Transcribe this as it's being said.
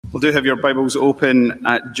Well, do have your Bibles open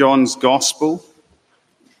at John's Gospel.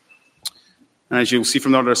 And as you'll see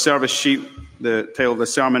from the order of service sheet, the title of the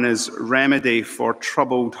sermon is Remedy for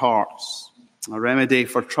Troubled Hearts. A remedy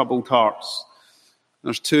for troubled hearts.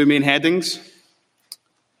 There's two main headings: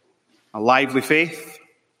 a lively faith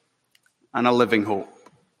and a living hope.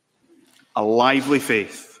 A lively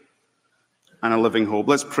faith and a living hope.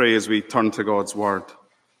 Let's pray as we turn to God's Word.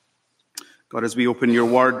 God, as we open your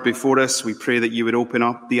Word before us, we pray that you would open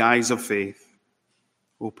up the eyes of faith.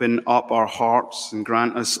 Open up our hearts and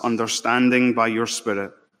grant us understanding by your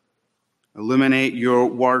Spirit. Illuminate your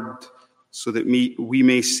Word so that we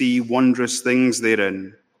may see wondrous things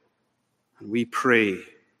therein. And we pray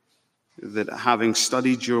that having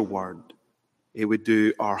studied your Word, it would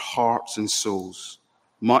do our hearts and souls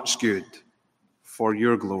much good for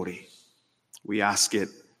your glory. We ask it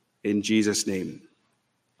in Jesus' name.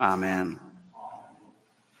 Amen.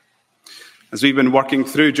 As we've been working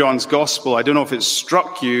through John's Gospel, I don't know if it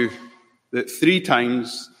struck you that 3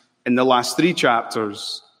 times in the last 3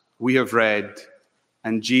 chapters we have read,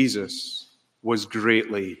 and Jesus was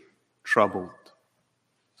greatly troubled.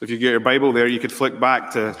 So if you get your Bible there, you could flick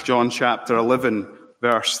back to John chapter 11,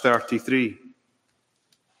 verse 33.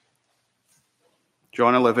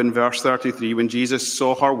 John 11, verse 33, when Jesus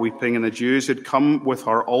saw her weeping, and the Jews who had come with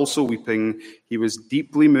her also weeping, he was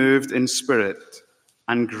deeply moved in spirit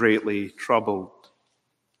and greatly troubled.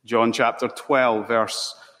 John chapter 12,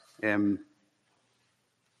 verse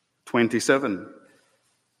 27.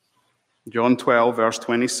 John 12, verse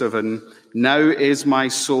 27, now is my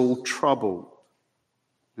soul troubled.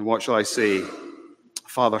 And what shall I say?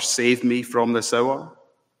 Father, save me from this hour.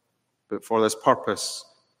 But for this purpose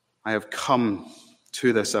I have come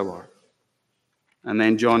to this hour. And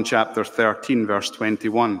then John chapter 13, verse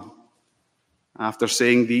 21. After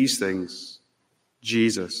saying these things,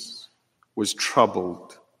 Jesus was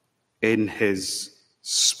troubled in his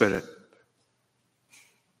spirit.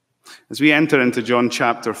 As we enter into John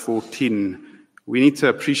chapter 14, we need to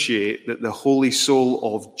appreciate that the holy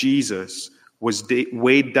soul of Jesus was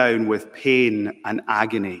weighed down with pain and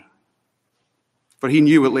agony. For he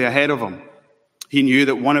knew what lay ahead of him. He knew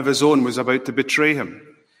that one of his own was about to betray him.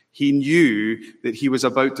 He knew that he was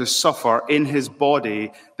about to suffer in his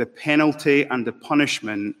body the penalty and the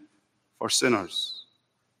punishment for sinners.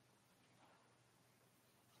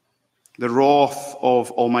 The wrath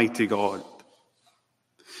of Almighty God.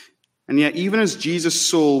 And yet, even as Jesus'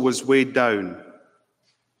 soul was weighed down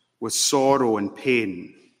with sorrow and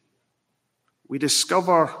pain, we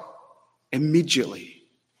discover immediately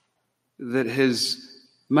that his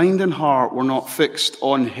mind and heart were not fixed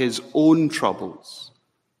on his own troubles,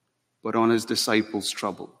 but on his disciples'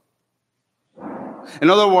 trouble.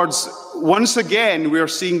 In other words, once again, we are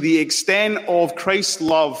seeing the extent of Christ's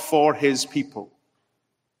love for his people.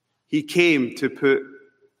 He came to put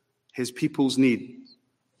his people's needs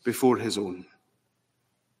before his own.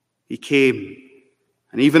 He came,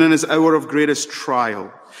 and even in his hour of greatest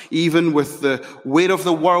trial, even with the weight of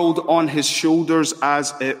the world on his shoulders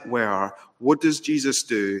as it were, what does Jesus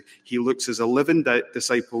do? He looks his 11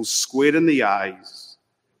 disciples square in the eyes,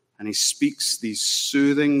 and he speaks these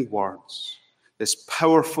soothing words. This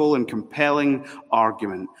powerful and compelling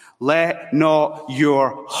argument. Let not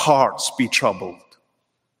your hearts be troubled.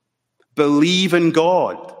 Believe in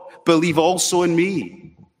God. Believe also in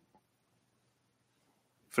me.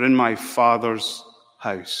 For in my Father's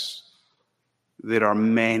house there are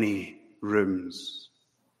many rooms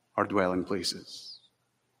or dwelling places.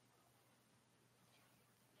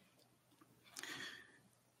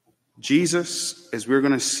 Jesus, as we're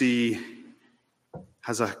going to see,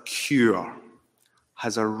 has a cure,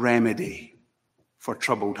 has a remedy for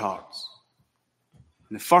troubled hearts.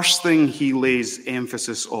 And the first thing he lays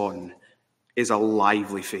emphasis on is a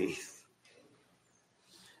lively faith.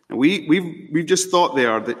 And we've just thought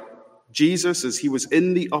there that Jesus, as he was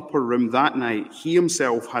in the upper room that night, he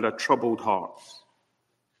himself had a troubled heart.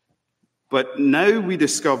 But now we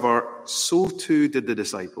discover so too did the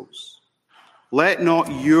disciples. Let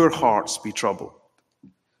not your hearts be troubled.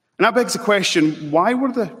 And that begs the question, why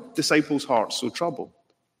were the disciples' hearts so troubled?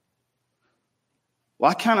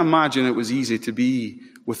 Well, I can't imagine it was easy to be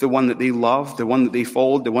with the one that they loved, the one that they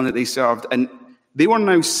followed, the one that they served. And they were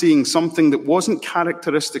now seeing something that wasn't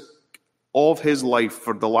characteristic of his life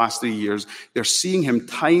for the last 3 years. They're seeing him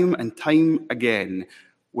time and time again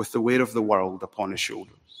with the weight of the world upon his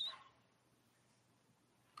shoulders.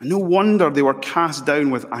 And no wonder they were cast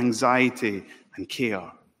down with anxiety and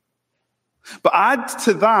care. But add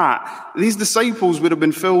to that, these disciples would have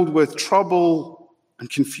been filled with trouble and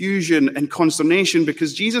confusion and consternation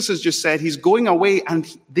because Jesus has just said he's going away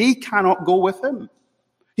and they cannot go with him.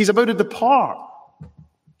 He's about to depart.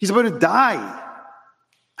 He's about to die.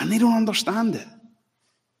 And they don't understand it.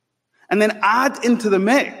 And then add into the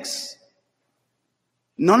mix,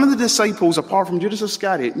 none of the disciples, apart from Judas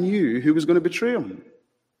Iscariot, knew who was going to betray him.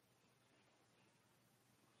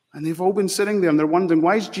 And they've all been sitting there and they're wondering,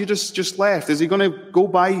 why is Judas just left? Is he going to go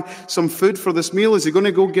buy some food for this meal? Is he going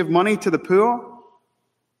to go give money to the poor?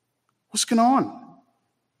 What's going on?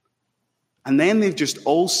 And then they've just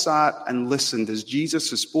all sat and listened as Jesus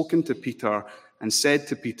has spoken to Peter and said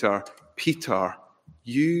to Peter, Peter,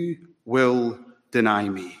 you will deny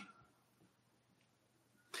me.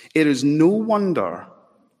 It is no wonder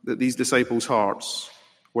that these disciples' hearts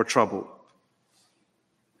were troubled.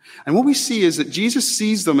 And what we see is that Jesus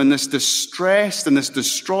sees them in this distressed and this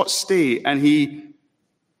distraught state, and he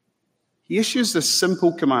issues this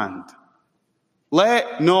simple command.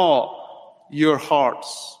 Let not your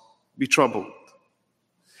hearts be troubled.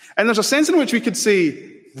 And there's a sense in which we could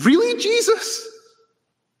say, really, Jesus?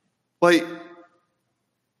 Like,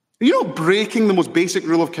 are you not breaking the most basic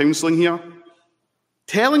rule of counseling here?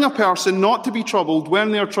 Telling a person not to be troubled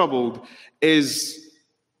when they're troubled is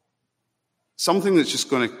something that's just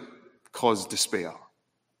going to cause despair.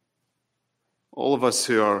 All of us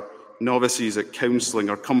who are novices at counseling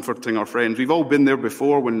or comforting our friends, we've all been there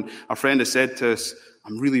before when a friend has said to us,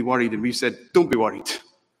 I'm really worried, and we've said, don't be worried.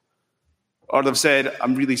 Or they've said,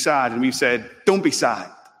 I'm really sad, and we've said, don't be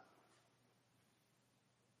sad.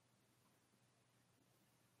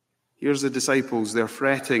 Here's the disciples, they're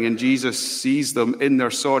fretting, and Jesus sees them in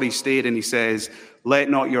their sorry state, and he says, let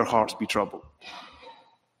not your hearts be troubled.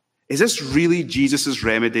 Is this really Jesus'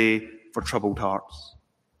 remedy for troubled hearts?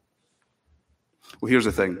 Well, here's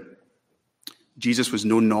the thing. Jesus was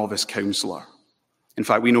no novice counselor. In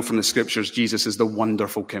fact, we know from the scriptures, Jesus is the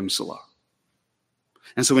wonderful counselor.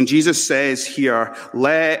 And so when Jesus says here,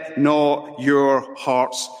 let not your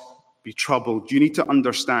hearts be troubled, you need to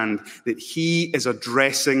understand that he is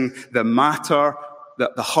addressing the matter,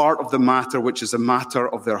 the heart of the matter, which is the matter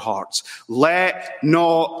of their hearts. Let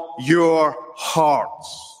not your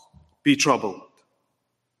hearts be troubled.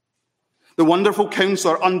 The wonderful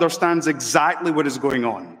counselor understands exactly what is going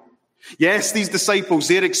on. Yes, these disciples,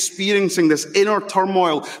 they're experiencing this inner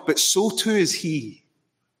turmoil, but so too is he.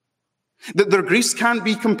 That their griefs can't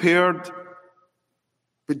be compared.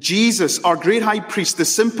 But Jesus, our great high priest, the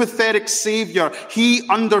sympathetic Savior, he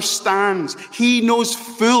understands. He knows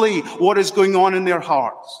fully what is going on in their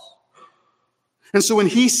hearts. And so when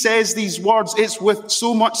he says these words, it's with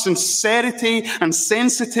so much sincerity and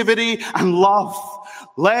sensitivity and love.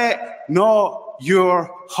 Let not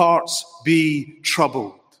your hearts be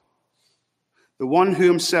troubled. The one who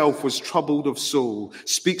himself was troubled of soul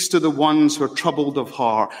speaks to the ones who are troubled of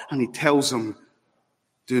heart, and he tells them,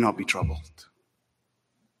 do not be troubled.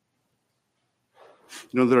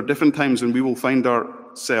 You know, there are different times when we will find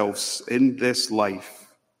ourselves in this life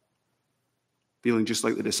feeling just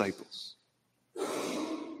like the disciples.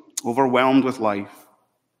 Overwhelmed with life,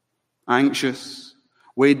 anxious,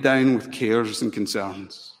 weighed down with cares and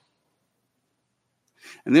concerns.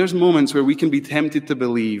 And there's moments where we can be tempted to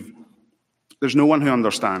believe there's no one who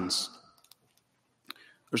understands.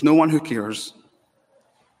 There's no one who cares.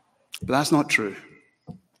 But that's not true.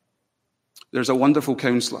 There's a wonderful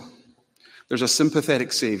counselor. There's a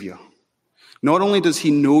sympathetic Savior. Not only does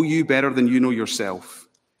he know you better than you know yourself,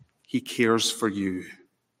 he cares for you.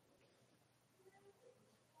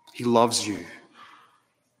 He loves you.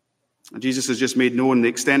 And Jesus has just made known the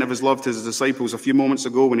extent of his love to his disciples a few moments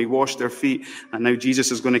ago when he washed their feet. And now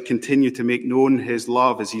Jesus is going to continue to make known his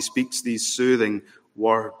love as he speaks these soothing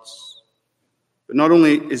words. But not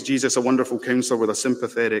only is Jesus a wonderful counselor with a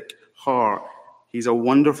sympathetic heart, he's a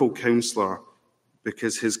wonderful counselor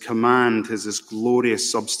because his command has this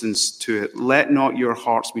glorious substance to it. Let not your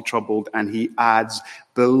hearts be troubled. And he adds,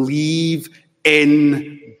 believe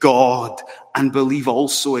in God and believe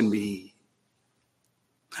also in me.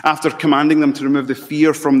 After commanding them to remove the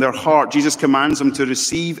fear from their heart, Jesus commands them to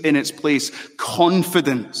receive in its place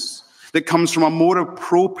confidence that comes from a more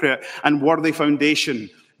appropriate and worthy foundation,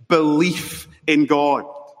 belief in God.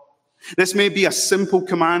 This may be a simple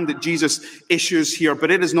command that Jesus issues here,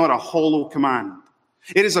 but it is not a hollow command.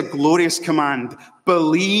 It is a glorious command.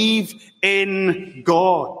 Believe in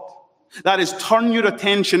God. That is, turn your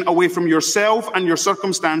attention away from yourself and your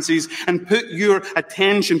circumstances and put your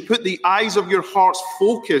attention, put the eyes of your heart's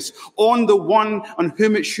focus on the one on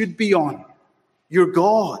whom it should be on, your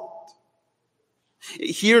God.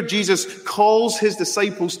 Here Jesus calls his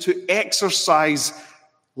disciples to exercise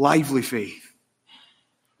lively faith.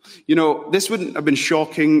 You know, this wouldn't have been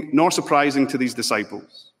shocking nor surprising to these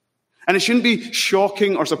disciples. And it shouldn't be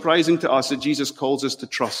shocking or surprising to us that Jesus calls us to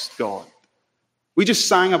trust God. We just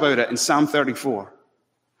sang about it in Psalm 34.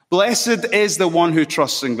 Blessed is the one who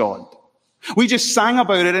trusts in God. We just sang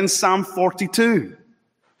about it in Psalm 42.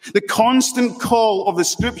 The constant call of the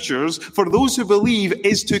scriptures for those who believe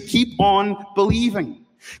is to keep on believing,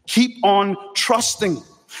 keep on trusting,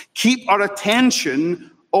 keep our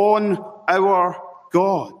attention on our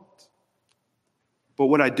God. But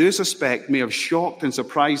what I do suspect may have shocked and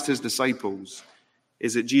surprised his disciples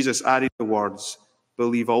is that Jesus added the words,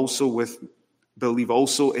 believe also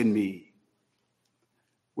in me.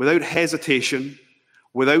 Without hesitation,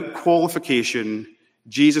 without qualification,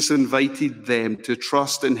 Jesus invited them to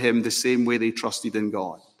trust in him the same way they trusted in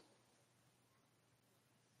God.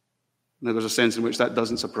 Now, there's a sense in which that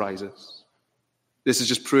doesn't surprise us. This is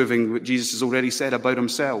just proving what Jesus has already said about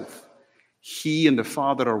himself. He and the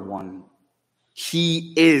Father are one.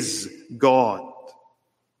 He is God.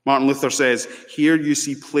 Martin Luther says, here you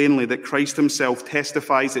see plainly that Christ himself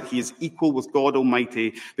testifies that he is equal with God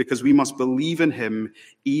Almighty because we must believe in him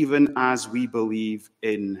even as we believe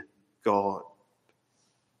in God.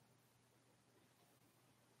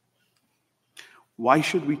 Why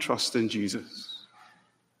should we trust in Jesus?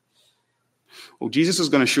 Well, Jesus is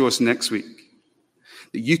going to show us next week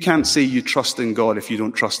that you can't say you trust in God if you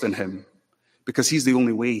don't trust in him, because he's the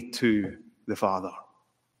only way to the Father.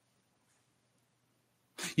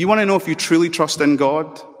 You want to know if you truly trust in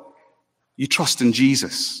God? You trust in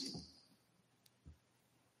Jesus.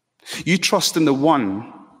 You trust in the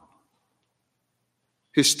one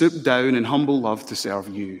who stooped down in humble love to serve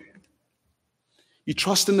you. You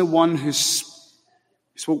trust in the one who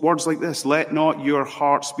spoke words like this, let not your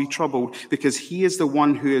hearts be troubled, because he is the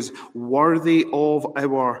one who is worthy of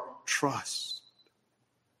our trust.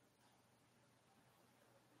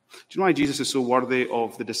 Do you know why Jesus is so worthy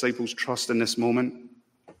of the disciples' trust in this moment?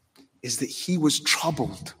 Is that he was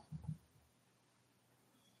troubled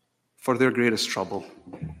for their greatest trouble.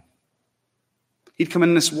 He'd come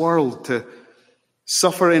in this world to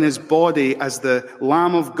suffer in his body as the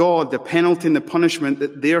Lamb of God, the penalty and the punishment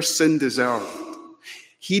that their sin deserved.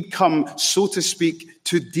 He'd come, so to speak,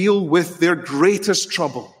 to deal with their greatest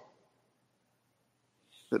trouble.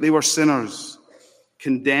 That they were sinners,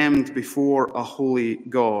 condemned before a holy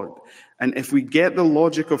God. And if we get the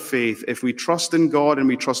logic of faith, if we trust in God and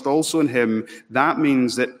we trust also in him, that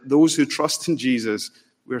means that those who trust in Jesus,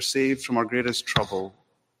 we're saved from our greatest trouble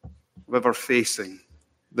of ever facing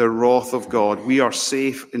the wrath of God. We are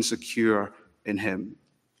safe and secure in him.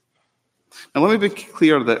 Now let me be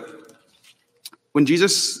clear that when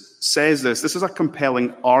Jesus says this is a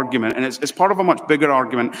compelling argument, and it's part of a much bigger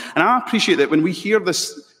argument. And I appreciate that when we hear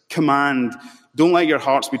this command, don't let your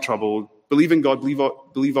hearts be troubled, believe in God,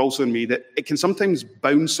 believe also in me, that it can sometimes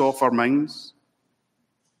bounce off our minds.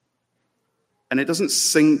 And it doesn't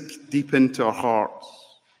sink deep into our hearts.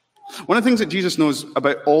 One of the things that Jesus knows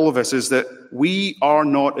about all of us is that we are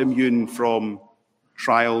not immune from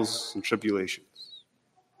trials and tribulations.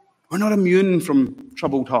 We're not immune from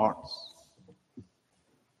troubled hearts.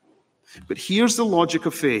 But here's the logic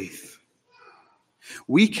of faith.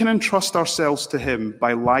 We can entrust ourselves to him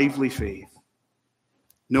by lively faith,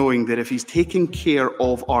 knowing that if he's taking care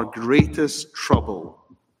of our greatest trouble,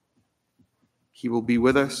 he will be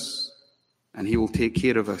with us and he will take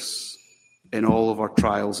care of us in all of our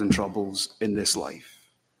trials and troubles in this life.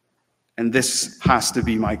 And this has to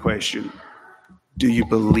be my question. Do you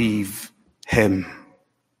believe him?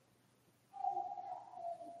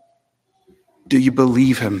 Do you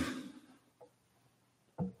believe him?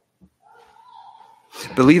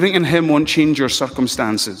 Believing in him won't change your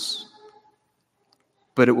circumstances,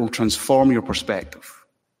 but it will transform your perspective.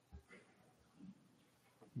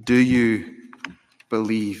 Do you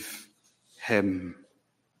believe him?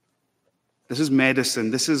 This is medicine.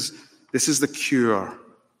 This is the cure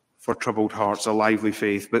for troubled hearts, a lively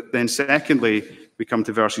faith. But then secondly, we come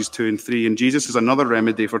to verses 2 and 3, and Jesus is another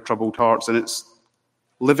remedy for troubled hearts, and it's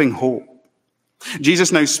living hope.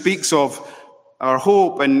 Jesus now speaks of our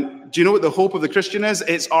hope, and do you know what the hope of the Christian is?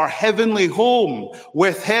 It's our heavenly home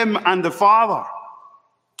with him and the Father.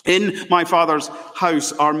 In my Father's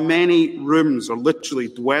house are many rooms, or literally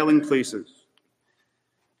dwelling places.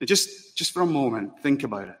 And just for a moment, think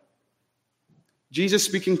about it. Jesus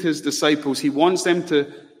speaking to his disciples, he wants them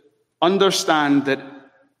to understand that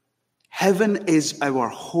heaven is our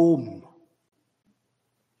home.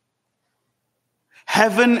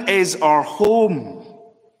 Heaven is our home.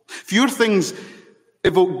 Fewer things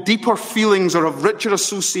evoke deeper feelings or have richer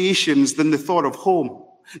associations than the thought of home.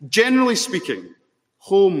 Generally speaking,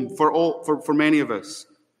 home for many of us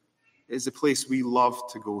is the place we love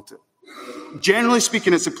to go to. Generally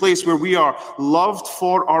speaking, it's a place where we are loved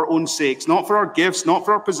for our own sakes, not for our gifts, not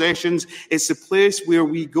for our possessions. It's a place where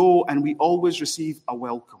we go and we always receive a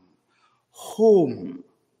welcome. Home.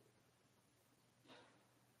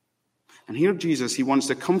 And here Jesus, he wants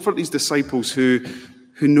to comfort these disciples who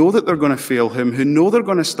know that they're going to fail him, who know they're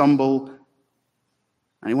going to stumble,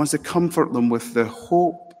 and he wants to comfort them with the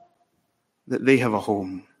hope that they have a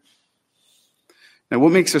home. Now,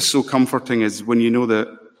 what makes this so comforting is when you know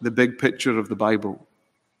the big picture of the Bible.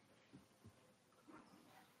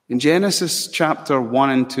 In Genesis chapter 1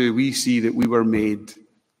 and 2, we see that we were made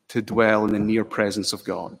to dwell in the near presence of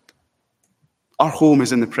God. Our home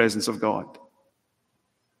is in the presence of God.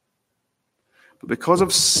 But because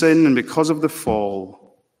of sin and because of the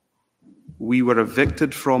fall, we were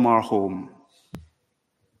evicted from our home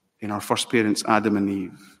in our first parents, Adam and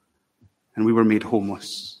Eve, and we were made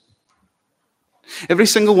homeless. Every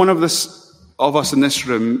single one of us in this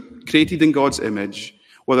room, created in God's image,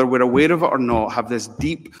 whether we're aware of it or not, have this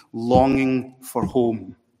deep longing for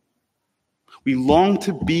home. We long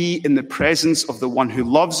to be in the presence of the one who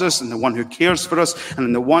loves us and the one who cares for us and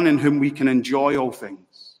in the one in whom we can enjoy all things.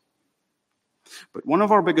 But one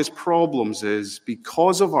of our biggest problems is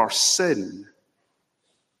because of our sin,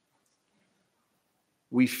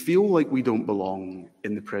 we feel like we don't belong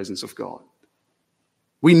in the presence of God.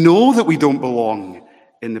 We know that we don't belong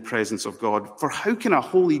in the presence of God. For how can a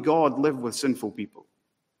holy God live with sinful people?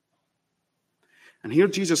 And here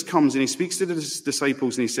Jesus comes and he speaks to his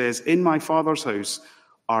disciples and he says, in my Father's house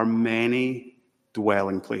are many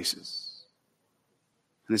dwelling places.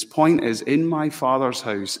 And his point is, in my Father's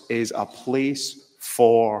house is a place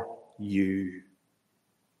for you.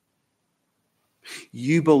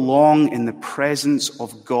 You belong in the presence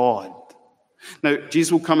of God. Now,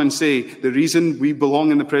 Jesus will come and say, the reason we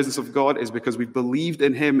belong in the presence of God is because we believed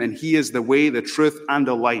in him and he is the way, the truth, and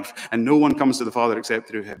the life. And no one comes to the Father except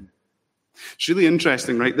through him. It's really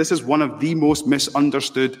interesting, right? This is one of the most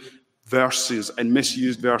misunderstood verses and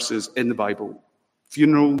misused verses in the Bible.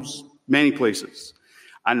 Funerals, many places.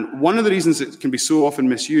 And one of the reasons it can be so often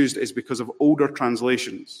misused is because of older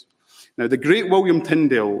translations. Now, the great William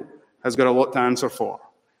Tyndale has got a lot to answer for.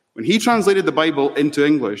 When he translated the Bible into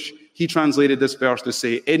English, he translated this verse to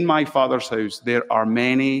say, in my Father's house there are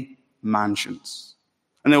many mansions.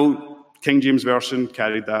 And the old King James Version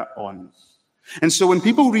carried that on. And so when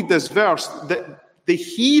people read this verse, they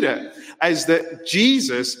hear it as that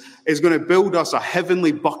Jesus is going to build us a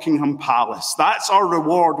heavenly Buckingham Palace. That's our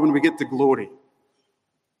reward when we get to glory.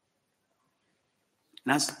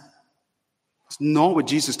 And that's not what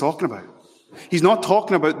Jesus is talking about. He's not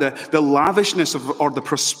talking about the lavishness or the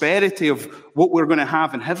prosperity of what we're going to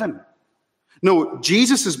have in heaven. No,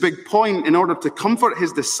 Jesus' big point in order to comfort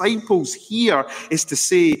his disciples here is to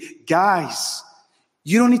say, guys,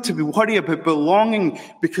 you don't need to be worried about belonging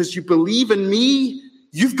because you believe in me.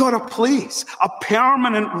 You've got a place, a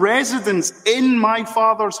permanent residence in my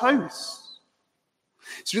Father's house.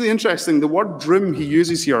 It's really interesting. The word drum he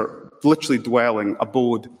uses here, literally dwelling,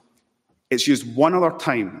 abode, it's used one other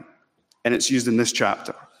time. And it's used in this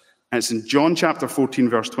chapter. And it's in John chapter 14,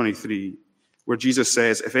 verse 23, where Jesus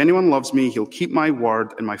says, if anyone loves me, he'll keep my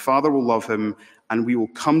word, and my Father will love him, and we will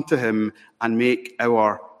come to him and make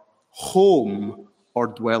our home or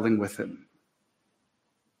dwelling with him.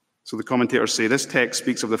 So the commentators say this text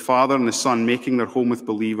speaks of the Father and the Son making their home with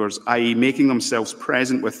believers, i.e. making themselves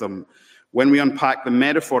present with them. When we unpack the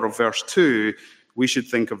metaphor of verse 2, we should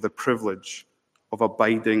think of the privilege of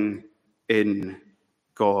abiding in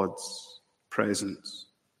God's presence.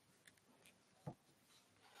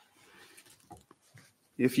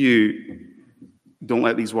 If you don't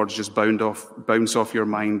let these words just bounce off your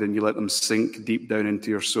mind and you let them sink deep down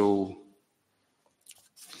into your soul,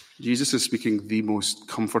 Jesus is speaking the most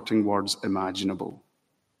comforting words imaginable.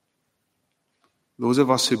 Those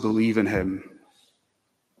of us who believe in him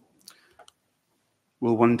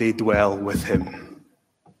will one day dwell with him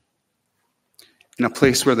in a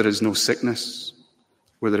place where there is no sickness,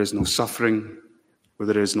 where there is no suffering, where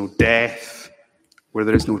there is no death, where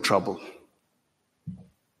there is no trouble.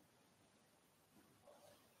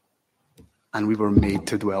 And we were made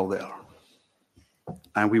to dwell there.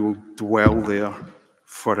 And we will dwell there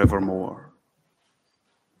forevermore.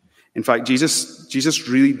 In fact, Jesus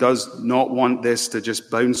really does not want this to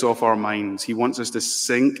just bounce off our minds. He wants us to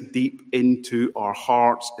sink deep into our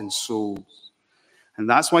hearts and souls. And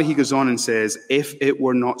that's why he goes on and says, if it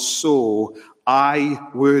were not so, I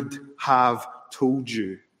would have told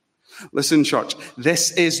you. Listen, church,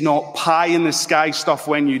 this is not pie in the sky stuff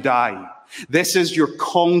when you die. This is your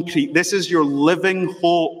concrete, this is your living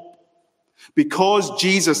hope. Because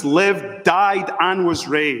Jesus lived, died, and was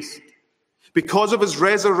raised. Because of his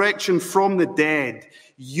resurrection from the dead,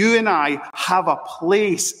 you and I have a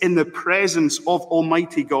place in the presence of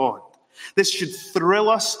Almighty God. This should thrill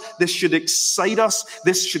us. This should excite us.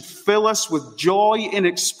 This should fill us with joy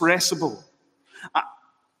inexpressible.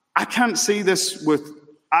 I can't say this with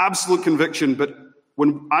absolute conviction, but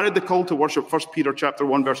when I read the call to worship, 1 Peter chapter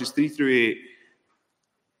 1, verses 3 through 8,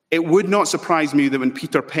 it would not surprise me that when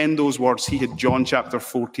Peter penned those words, he had John chapter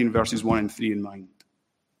 14, verses 1 and 3 in mind.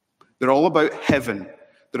 They're all about heaven.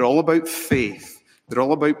 They're all about faith. They're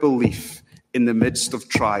all about belief in the midst of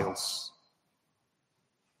trials.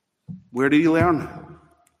 Where did he learn?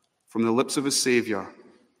 From the lips of his Savior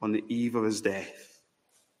on the eve of his death.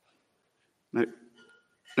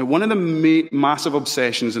 Now, one of the massive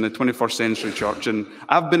obsessions in the 21st century church, and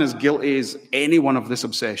I've been as guilty as anyone of this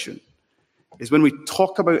obsession, is when we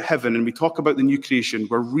talk about heaven and we talk about the new creation,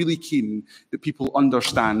 we're really keen that people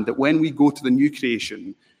understand that when we go to the new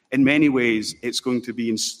creation, in many ways, it's going to be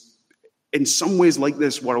in some ways like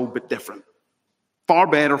this world, but different. Far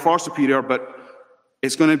better, far superior, but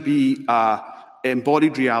it's going to be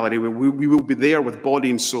embodied reality where we will be there with body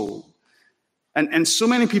and soul. And so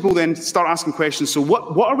many people then start asking questions. So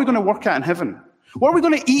what are we going to work at in heaven? What are we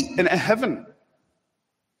going to eat in heaven?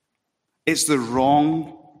 It's the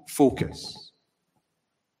wrong focus.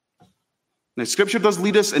 Now, Scripture does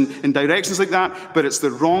lead us in directions like that, but it's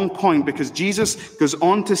the wrong point, because Jesus goes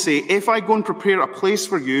on to say, if I go and prepare a place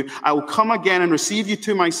for you, I will come again and receive you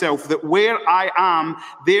to myself, that where I am,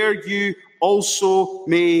 there you also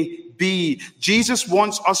may be. Jesus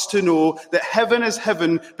wants us to know that heaven is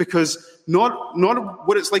heaven, because not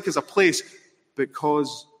what it's like as a place,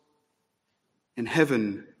 because in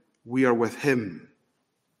heaven we are with him.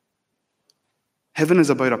 Heaven is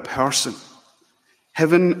about a person.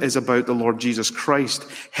 Heaven is about the Lord Jesus Christ.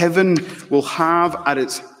 Heaven will have at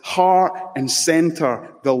its heart and center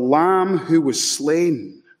the Lamb who was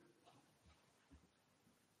slain.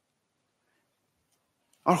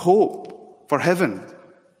 Our hope for heaven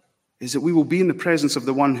is that we will be in the presence of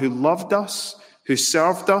the one who loved us, who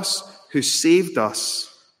served us, who saved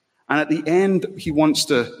us. And at the end, he wants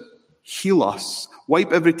to heal us,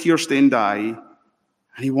 wipe every tear-stained eye,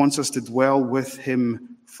 and he wants us to dwell with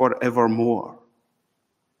him forevermore.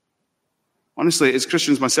 Honestly, as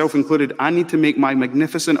Christians, myself included, I need to make my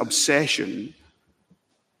magnificent obsession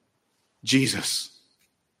Jesus.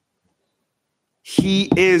 He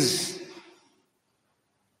is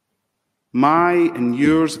my and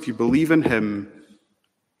yours, if you believe in him,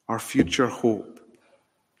 our future hope.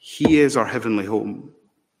 He is our heavenly home.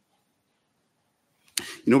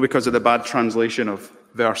 You know, because of the bad translation of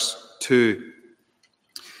verse 2,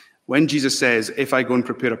 when Jesus says, if I go and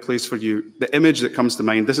prepare a place for you, the image that comes to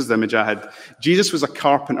mind, this is the image I had. Jesus was a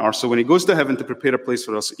carpenter, so when he goes to heaven to prepare a place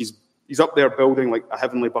for us, he's up there building like a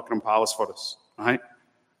heavenly Buckingham Palace for us. Right?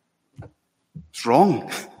 It's wrong.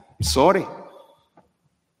 I'm sorry.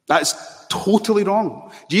 That's totally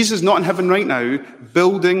wrong. Jesus is not in heaven right now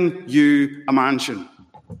building you a mansion.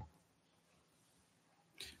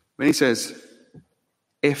 When he says,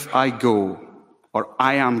 if I go, or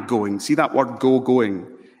I am going, see that word go, going?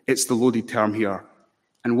 It's the loaded term here.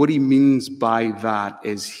 And what he means by that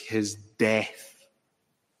is his death,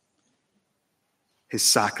 his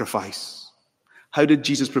sacrifice. How did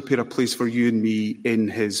Jesus prepare a place for you and me in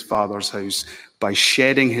his Father's house? By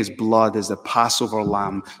shedding his blood as the Passover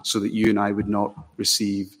lamb so that you and I would not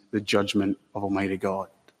receive the judgment of Almighty God.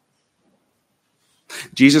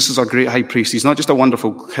 Jesus is our great high priest. He's not just a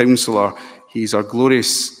wonderful counselor. He's our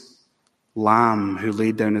glorious lamb who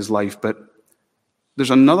laid down his life. But there's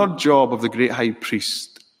another job of the great high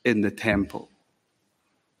priest in the temple.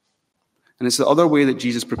 And it's the other way that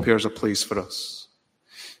Jesus prepares a place for us.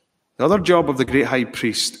 The other job of the great high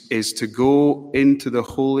priest is to go into the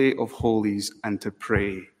Holy of Holies and to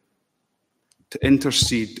pray, to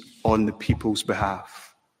intercede on the people's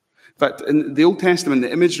behalf. In fact, in the Old Testament,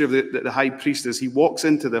 the imagery of the high priest is he walks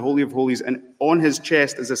into the Holy of Holies, and on his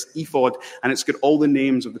chest is this ephod, and it's got all the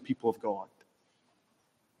names of the people of God.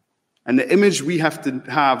 And the image we have to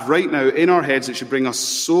have right now in our heads that should bring us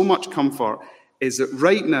so much comfort is that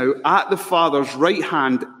right now, at the Father's right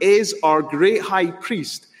hand, is our great high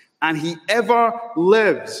priest, and he ever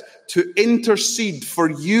lives to intercede for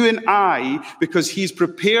you and I, because he's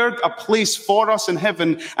prepared a place for us in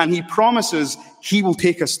heaven, and he promises he will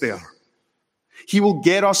take us there. He will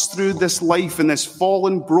get us through this life in this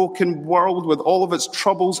fallen, broken world with all of its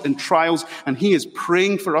troubles and trials, and he is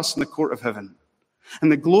praying for us in the court of heaven.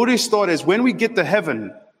 And the glorious thought is, when we get to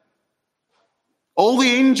heaven, all the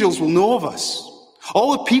angels will know of us.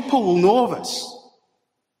 All the people will know of us.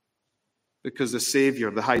 Because the Savior,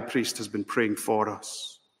 the high priest, has been praying for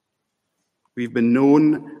us. We've been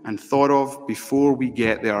known and thought of before we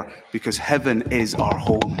get there because heaven is our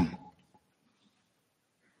home.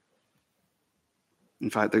 In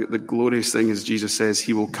fact, the glorious thing is Jesus says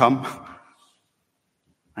he will come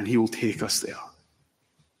and he will take us there.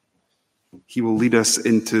 He will lead us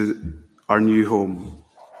into our new home.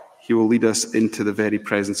 He will lead us into the very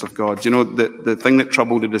presence of God. You know, the thing that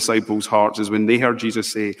troubled the disciples' hearts is when they heard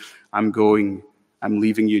Jesus say, I'm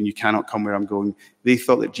leaving you and you cannot come where I'm going. They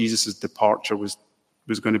thought that Jesus' departure was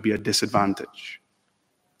going to be a disadvantage.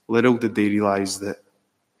 Little did they realize that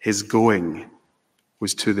his going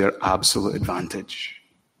was to their absolute advantage.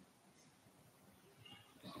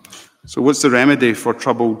 So what's the remedy for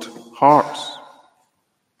troubled hearts?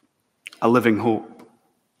 A living hope.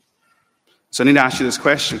 So I need to ask you this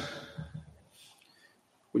question.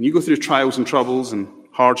 When you go through trials and troubles and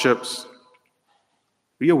hardships,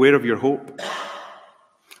 are you aware of your hope?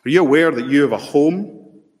 Are you aware that you have a home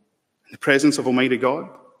in the presence of Almighty God?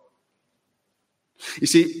 You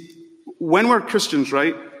see, when we're Christians,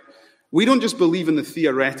 right, we don't just believe in the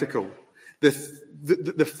theoretical. The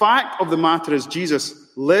fact of the matter is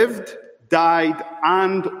Jesus lived, died,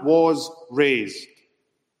 and was raised.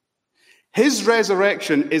 His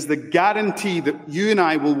resurrection is the guarantee that you and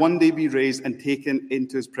I will one day be raised and taken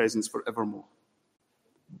into his presence forevermore.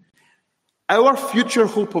 Our future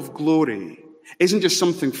hope of glory isn't just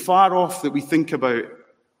something far off that we think about.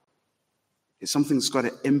 It's something that's got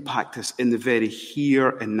to impact us in the very here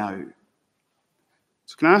and now.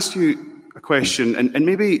 So can I ask you a question? And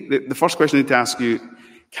maybe the first question I need to ask you,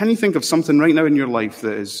 can you think of something right now in your life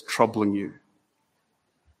that is troubling you?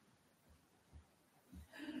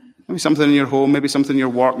 Maybe something in your home, maybe something in your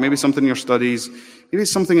work, maybe something in your studies, maybe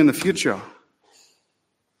something in the future.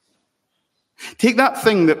 Take that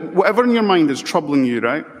thing that, whatever in your mind is troubling you,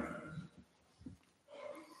 right?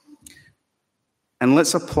 And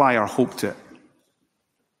let's apply our hope to it.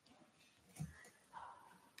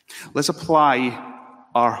 Let's apply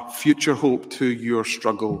our future hope to your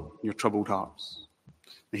struggle, your troubled hearts.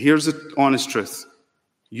 Now, here's the honest truth.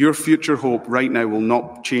 Your future hope right now will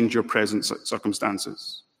not change your present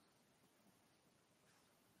circumstances.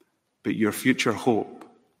 But your future hope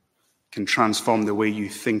can transform the way you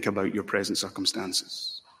think about your present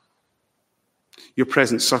circumstances. Your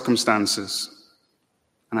present circumstances,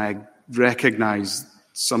 and I recognize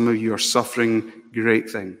some of you are suffering great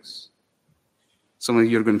things. Some of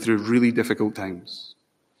you are going through really difficult times.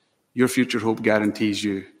 Your future hope guarantees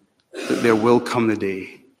you that there will come the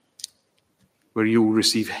day where you will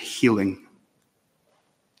receive healing,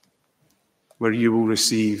 where you will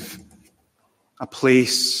receive a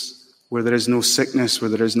place where there is no sickness, where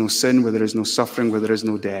there is no sin, where there is no suffering, where there is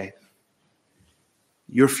no death.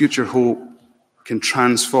 Your future hope can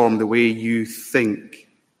transform the way you think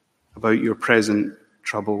about your present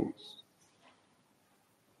troubles.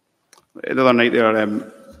 The other night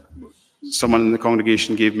there, someone in the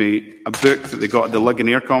congregation gave me a book that they got at the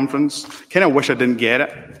Ligonier conference. Kind of wish I didn't get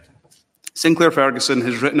it. Sinclair Ferguson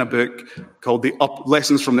has written a book called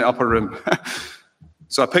Lessons from the Upper Room.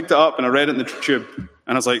 So I picked it up and I read it in the tube.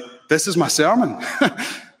 And I was like, this is my sermon.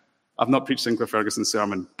 I've not preached Sinclair Ferguson's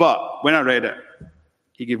sermon. But when I read it,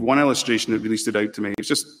 he gave one illustration that really stood out to me. It's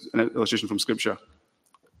just an illustration from Scripture.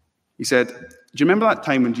 He said, do you remember that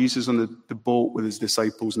time when Jesus was on the boat with his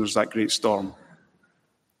disciples and there's that great storm?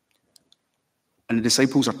 And the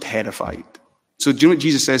disciples are terrified. So do you know what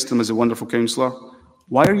Jesus says to them as a wonderful counselor?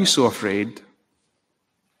 Why are you so afraid?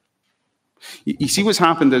 You see what's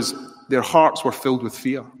happened is their hearts were filled with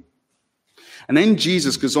fear. And then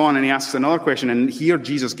Jesus goes on and he asks another question, and here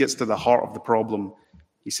Jesus gets to the heart of the problem.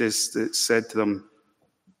 He said to them,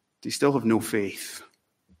 do you still have no faith?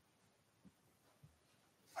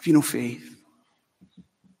 Have you no faith?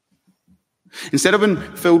 Instead of being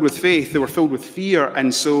filled with faith, they were filled with fear.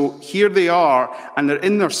 And so here they are, and they're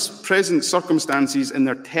in their present circumstances, and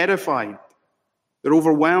they're terrified. They're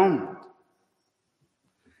overwhelmed.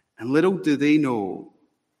 And little do they know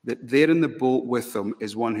that there in the boat with them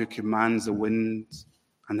is one who commands the winds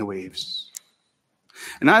and the waves.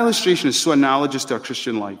 And that illustration is so analogous to our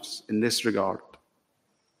Christian lives in this regard.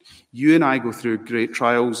 You and I go through great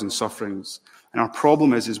trials and sufferings, and our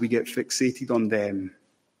problem is we get fixated on them,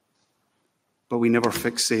 but we never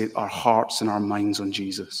fixate our hearts and our minds on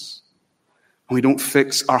Jesus. And we don't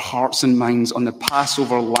fix our hearts and minds on the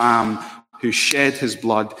Passover lamb who shed his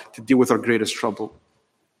blood to deal with our greatest trouble.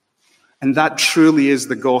 And that truly is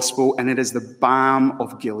the gospel, and it is the balm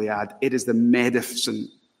of Gilead. It is the medicine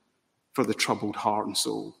for the troubled heart and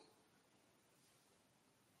soul.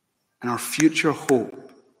 And our future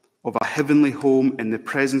hope of a heavenly home in the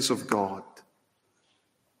presence of God,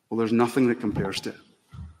 well, there's nothing that compares to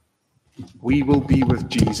it. We will be with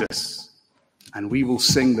Jesus, and we will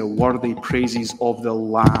sing the worthy praises of the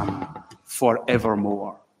Lamb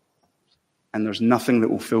forevermore. And there's nothing that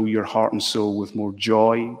will fill your heart and soul with more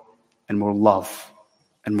joy and more love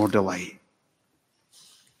and more delight.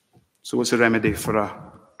 So what's the remedy for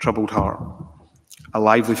a troubled heart? A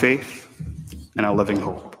lively faith and a living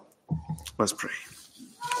hope. Let's pray.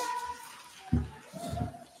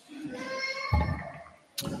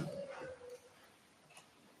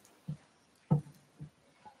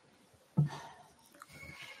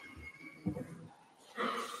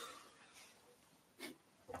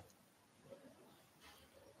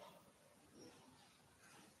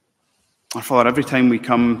 Our Father, every time we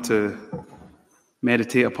come to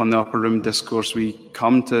meditate upon the Upper Room Discourse, we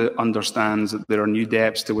come to understand that there are new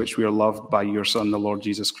depths to which we are loved by your Son, the Lord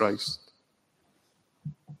Jesus Christ.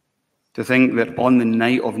 To think that on the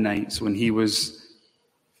night of nights, when he was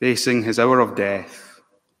facing his hour of death,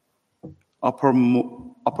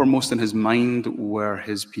 uppermost in his mind were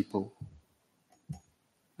his people,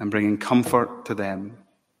 and bringing comfort to them.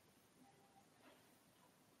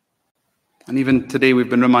 And even today we've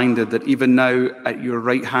been reminded that even now at your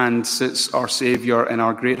right hand sits our Saviour and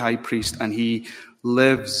our great high priest, and he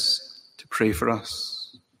lives to pray for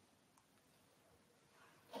us.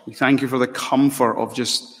 We thank you for the comfort of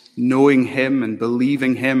just knowing him and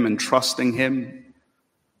believing him and trusting him.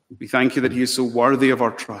 We thank you that he is so worthy of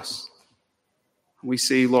our trust. We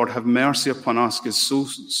say, Lord, have mercy upon us, because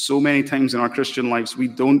so many times in our Christian lives we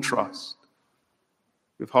don't trust.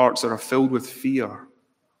 We have hearts that are filled with fear,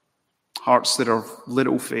 hearts that are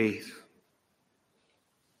little faith.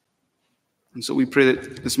 And so we pray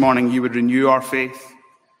that this morning you would renew our faith,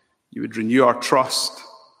 you would renew our trust,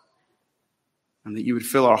 and that you would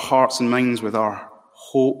fill our hearts and minds with our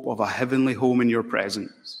hope of a heavenly home in your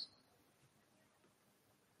presence.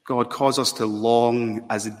 God, cause us to long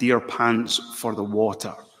as the deer pants for the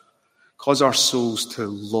water. Cause our souls to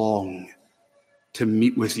long to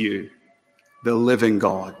meet with you, the living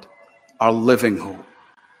God, our living hope.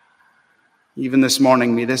 Even this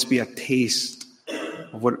morning, may this be a taste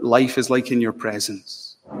of what life is like in your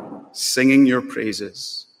presence, singing your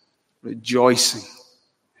praises, rejoicing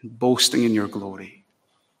and boasting in your glory.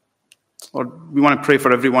 Lord, we want to pray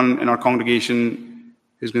for everyone in our congregation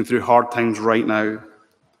who's going through hard times right now.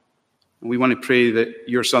 And we want to pray that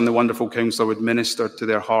your Son, the wonderful Counselor, would minister to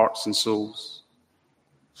their hearts and souls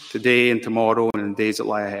today and tomorrow and in the days that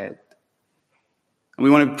lie ahead. And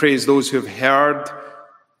we want to praise those who have heard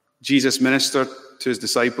Jesus minister to his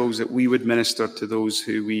disciples, that we would minister to those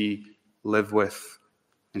who we live with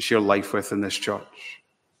and share life with in this church.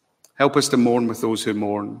 Help us to mourn with those who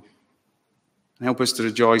mourn, and help us to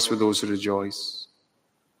rejoice with those who rejoice.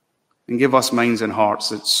 And give us minds and hearts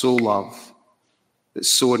that so love, that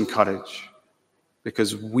so encourage,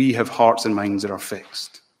 because we have hearts and minds that are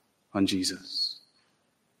fixed on Jesus.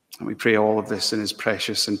 And we pray all of this in his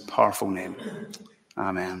precious and powerful name.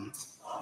 Amen.